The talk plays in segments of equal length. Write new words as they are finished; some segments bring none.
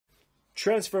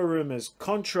transfer rumors,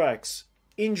 contracts,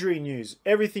 injury news,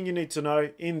 everything you need to know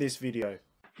in this video.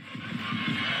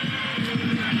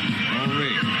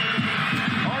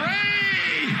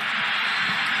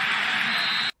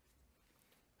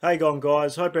 Hey going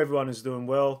guys, hope everyone is doing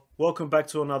well. Welcome back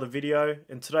to another video,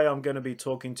 and today I'm going to be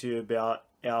talking to you about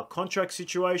our contract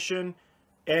situation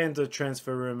and the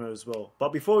transfer rumor as well.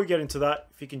 But before we get into that,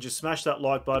 if you can just smash that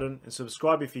like button and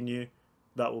subscribe if you're new,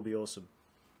 that will be awesome.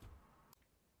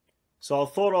 So I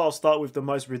thought I'll start with the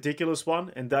most ridiculous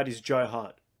one, and that is Joe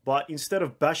Hart. But instead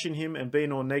of bashing him and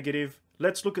being all negative,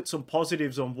 let's look at some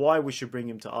positives on why we should bring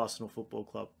him to Arsenal Football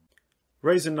Club.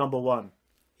 Reason number one.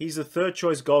 He's the third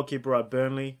choice goalkeeper at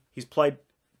Burnley. He's played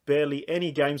barely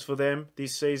any games for them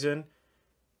this season,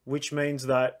 which means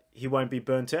that he won't be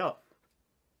burnt out.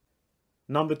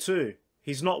 Number two,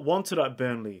 he's not wanted at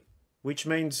Burnley, which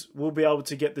means we'll be able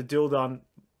to get the deal done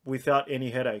without any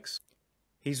headaches.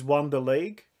 He's won the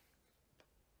league.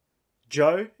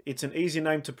 Joe, it's an easy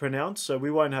name to pronounce, so we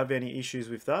won't have any issues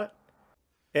with that.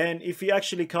 And if he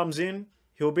actually comes in,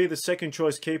 he'll be the second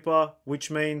choice keeper, which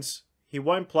means he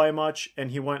won't play much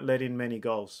and he won't let in many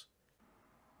goals.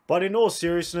 But in all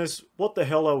seriousness, what the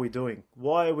hell are we doing?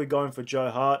 Why are we going for Joe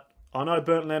Hart? I know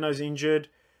Bernd Leno's injured,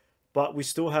 but we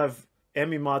still have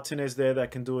Emi Martinez there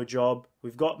that can do a job.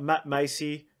 We've got Matt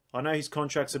Macy. I know his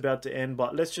contract's about to end,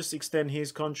 but let's just extend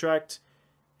his contract.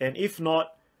 And if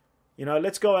not, you know,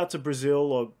 let's go out to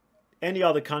Brazil or any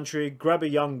other country, grab a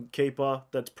young keeper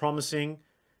that's promising,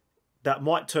 that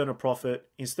might turn a profit,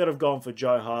 instead of going for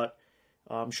Joe Hart.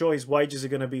 I'm sure his wages are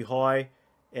going to be high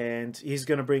and he's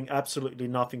going to bring absolutely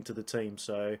nothing to the team.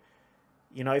 So,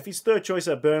 you know, if he's third choice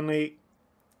at Burnley,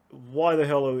 why the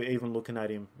hell are we even looking at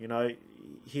him? You know,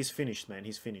 he's finished, man.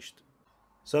 He's finished.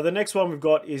 So the next one we've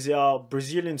got is our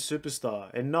Brazilian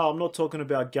superstar. And no, I'm not talking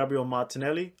about Gabriel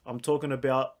Martinelli. I'm talking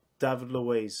about David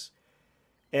Luiz.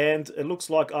 And it looks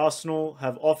like Arsenal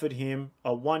have offered him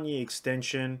a 1-year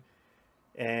extension.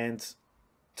 And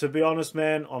to be honest,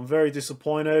 man, I'm very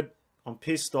disappointed. I'm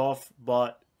pissed off,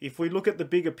 but if we look at the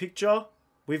bigger picture,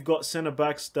 we've got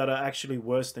centre-backs that are actually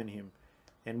worse than him.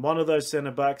 And one of those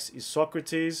centre-backs is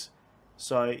Socrates.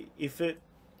 So if it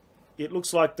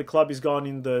looks like the club is going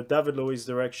in the David Luiz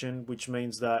direction, which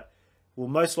means that we'll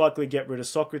most likely get rid of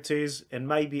Socrates and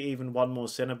maybe even one more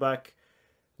centre-back.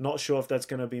 Not sure if that's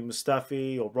going to be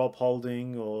Mustafi or Rob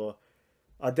Holding, or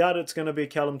I doubt it's going to be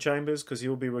Callum Chambers because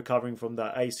he'll be recovering from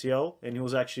that ACL and he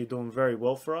was actually doing very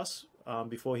well for us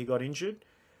before he got injured.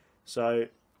 So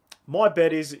my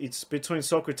bet is it's between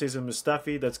Socrates and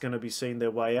Mustafi that's going to be seeing their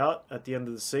way out at the end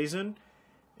of the season.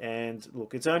 And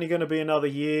look, it's only going to be another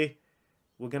year.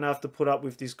 We're going to have to put up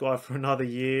with this guy for another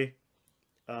year.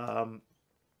 All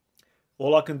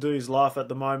I can do is laugh at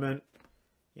the moment,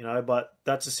 you know, but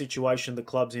that's the situation the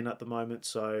club's in at the moment.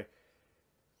 So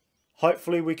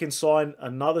hopefully we can sign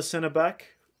another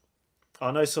centre-back.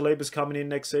 I know Saliba's coming in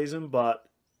next season, but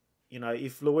you know,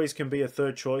 if Luiz can be a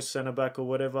third choice centre-back or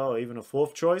whatever, or even a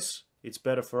fourth choice, it's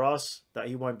better for us that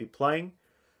he won't be playing.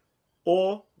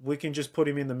 Or we can just put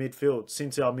him in the midfield.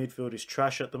 Since our midfield is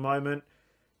trash at the moment,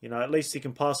 you know, at least he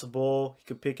can pass the ball. He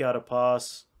can pick out a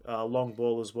pass, long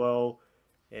ball as well.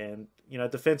 And, you know,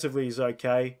 defensively he's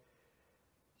okay.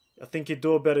 I think he'd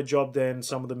do a better job than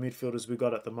some of the midfielders we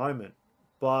got at the moment.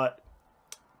 But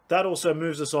that also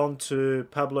moves us on to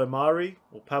Pablo Mari,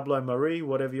 or Pablo Mari,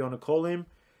 whatever you want to call him.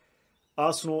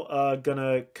 Arsenal are going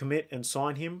to commit and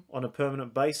sign him on a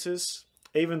permanent basis,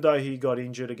 even though he got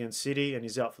injured against City and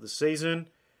he's out for the season.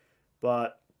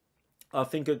 But I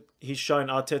think he's shown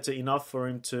Arteta enough for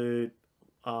him to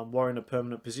warrant a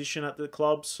permanent position at the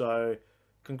club. So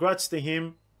congrats to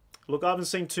him. Look, I haven't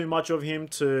seen too much of him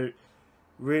to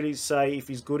really say if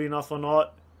he's good enough or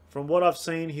not. From what I've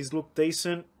seen, he's looked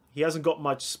decent. He hasn't got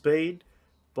much speed,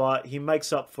 but he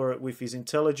makes up for it with his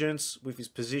intelligence, with his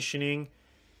positioning,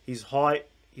 his height.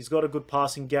 He's got a good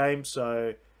passing game.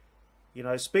 So, you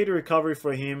know, speedy recovery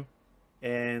for him.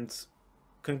 And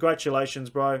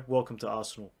congratulations, bro. Welcome to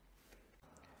Arsenal.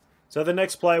 So the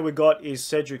next player we got is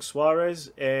Cedric Soares.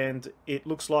 And it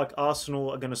looks like Arsenal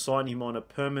are going to sign him on a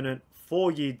permanent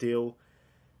 4-year deal.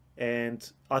 And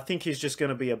I think he's just going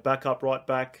to be a backup right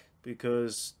back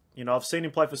because, you know, I've seen him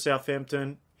play for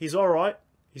Southampton. He's all right.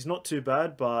 He's not too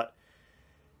bad, but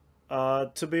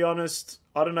to be honest,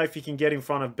 I don't know if you can get in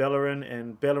front of Bellerin,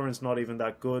 and Bellerin's not even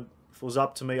that good. If it was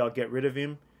up to me, I'd get rid of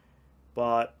him.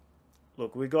 But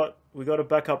look, we got a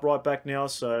backup right back now,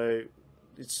 so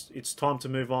it's time to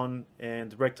move on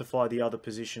and rectify the other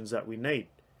positions that we need.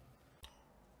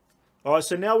 All right,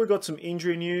 so now we've got some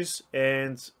injury news,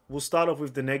 and we'll start off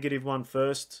with the negative one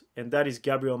first, and that is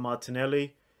Gabriel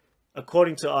Martinelli.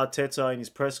 According to Arteta in his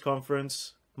press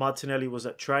conference, Martinelli was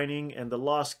at training, and the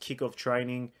last kick of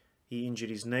training, he injured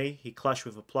his knee. He clashed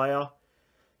with a player,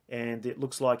 and it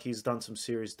looks like he's done some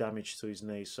serious damage to his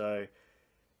knee. So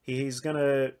he's going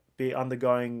to be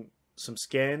undergoing some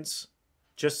scans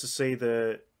just to see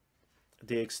the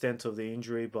extent of the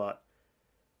injury. But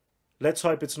let's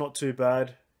hope it's not too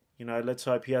bad. You know, let's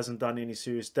hope he hasn't done any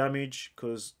serious damage,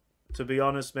 because to be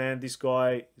honest, man, this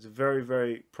guy is a very,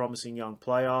 very promising young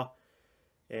player.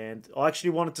 And I actually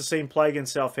wanted to see him play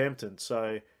against Southampton.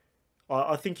 So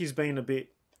I think he's been a bit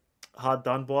hard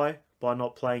done by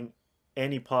not playing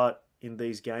any part in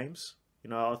these games. You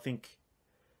know, I think,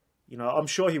 you know, I'm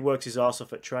sure he works his ass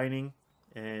off at training,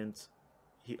 and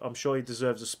I'm sure he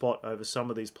deserves a spot over some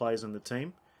of these players in the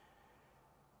team.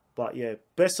 But yeah,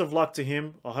 best of luck to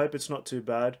him. I hope it's not too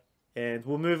bad. And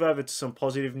we'll move over to some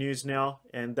positive news now,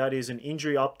 and that is an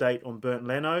injury update on Bernd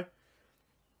Leno.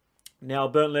 Now,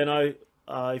 Bernd Leno,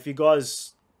 if you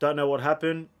guys don't know what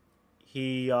happened,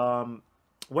 he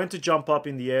went to jump up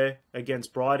in the air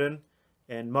against Brighton,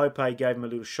 and Mopé gave him a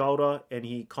little shoulder, and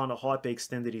he kind of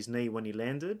hyperextended his knee when he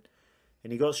landed,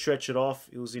 and he got stretched off.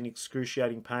 He was in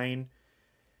excruciating pain,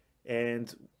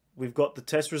 and we've got the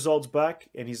test results back,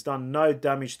 and he's done no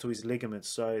damage to his ligaments.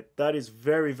 So that is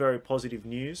very, very positive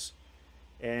news.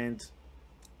 And,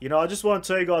 you know, I just want to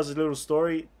tell you guys a little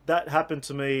story. That happened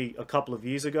to me a couple of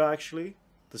years ago, actually.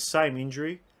 The same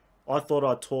injury. I thought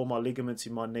I tore my ligaments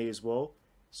in my knee as well.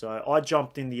 So I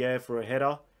jumped in the air for a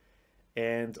header,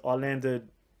 and I landed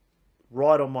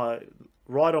right on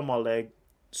my leg,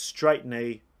 straight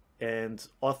knee, and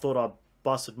I thought I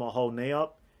busted my whole knee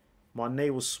up. My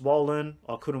knee was swollen.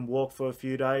 I couldn't walk for a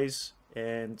few days,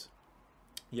 and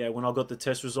yeah, when I got the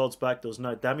test results back, there was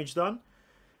no damage done.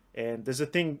 And there's a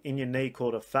thing in your knee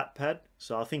called a fat pad,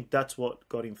 so I think that's what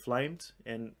got inflamed.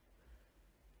 And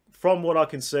from what I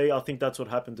can see, I think that's what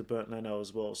happened to Bernd Leno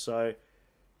as well. So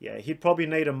yeah, he'd probably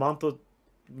need a month or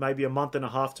maybe a month and a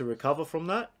half to recover from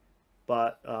that.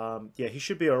 But yeah, he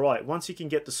should be all right. Once he can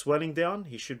get the swelling down,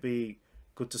 he should be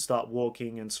good to start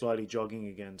walking and slowly jogging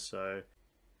again. So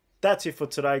that's it for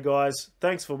today, guys.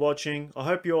 Thanks for watching. I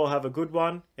hope you all have a good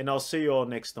one, and I'll see you all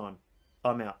next time.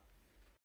 I'm out.